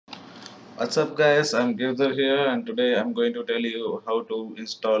What's up guys, I'm Girdhar here and today I'm going to tell you how to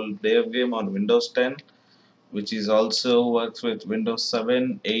install Dave Game on Windows 10, which is also works with Windows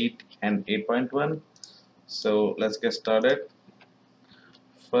 7, 8 and 8.1. So let's get started.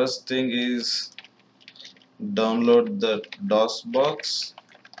 First thing is download the DOSBox.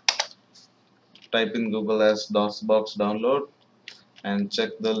 Type in Google as DOSBox download and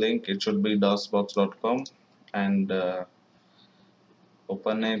check the link. It should be dosbox.com and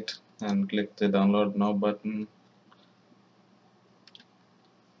open it and click the download now button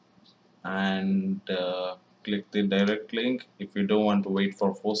and click the direct link if you don't want to wait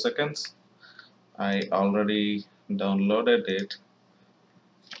for 4 seconds. I already downloaded it.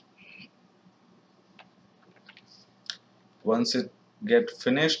 Once it get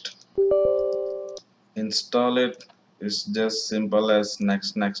finished, install it. It's just simple as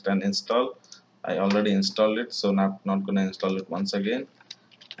next and install. I already installed it, so not gonna install it once again.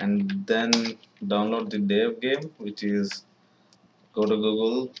 And then download the Dave game, which is go to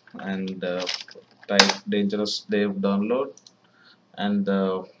Google and type Dangerous Dave download and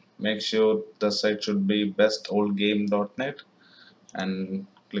make sure the site should be bestoldgame.net and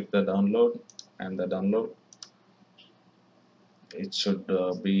click the download and the download. It should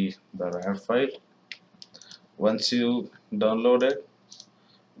be the RAR file. Once you download it,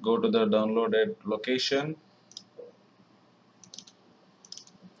 go to the downloaded location.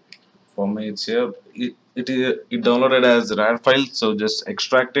 For me it's here. It downloaded as RAR file, so just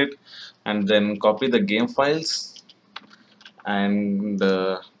extract it and then copy the game files and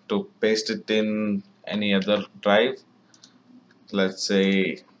to paste it in any other drive. Let's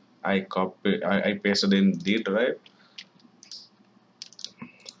say I pasted in D drive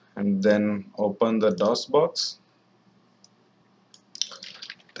and then open the DOSBox.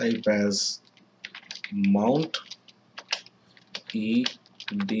 Type as mount ed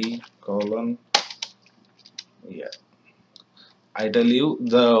colon. I tell you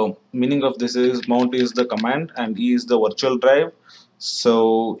the meaning of this is mount is the command and E is the virtual drive.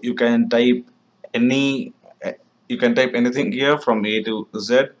 So you can type anything here from A to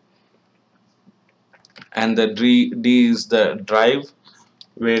Z, and the D is the drive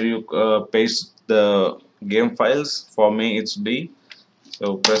where you paste the game files. For me it's D,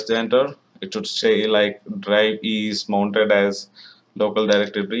 so press the enter. It should say like drive E is mounted as local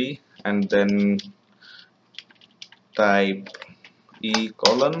directory and then type E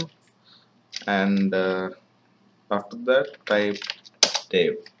colon and after that type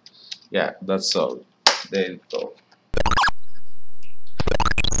Dave. Yeah, that's all. There you go.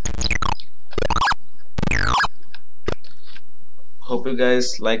 Hope you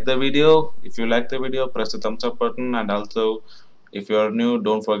guys like the video. If you like the video, press the thumbs up button, and also if you are new,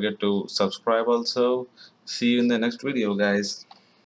 don't forget to subscribe also. See you in the next video guys.